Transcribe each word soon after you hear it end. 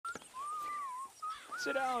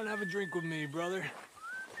Sit down and have a drink with me, brother.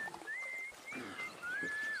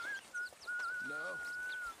 No.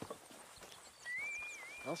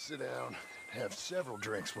 I'll sit down, have several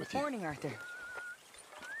drinks with you. Morning, Arthur.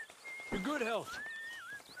 For good health.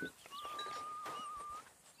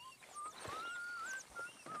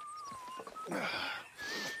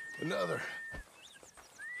 Another.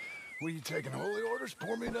 What are you taking, holy orders?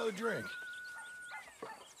 Pour me another drink.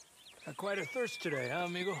 Got quite a thirst today, huh,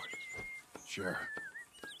 amigo? Sure.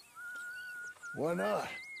 Why not?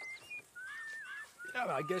 Yeah,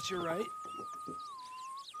 I guess you're right.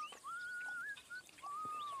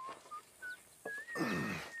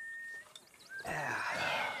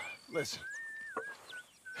 Listen.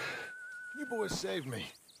 You boys saved me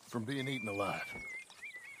from being eaten alive.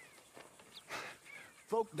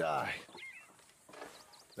 Folk die.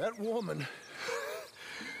 That woman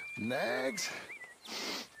nags.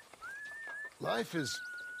 Life is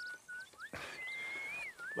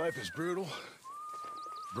brutal,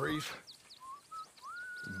 brief,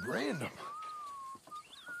 and random.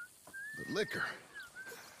 But liquor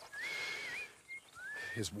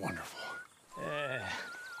is wonderful.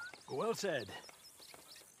 Well said.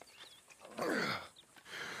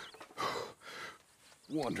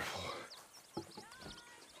 Wonderful.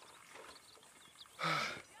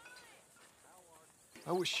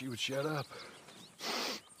 I wish she would shut up.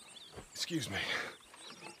 Excuse me.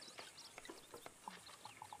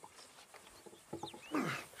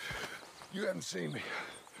 You haven't seen me.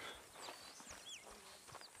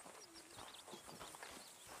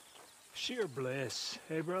 Sheer bliss,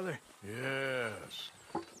 hey, brother? Yes.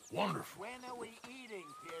 Wonderful. When are we eating,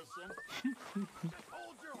 Pearson? Just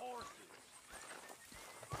hold your horse.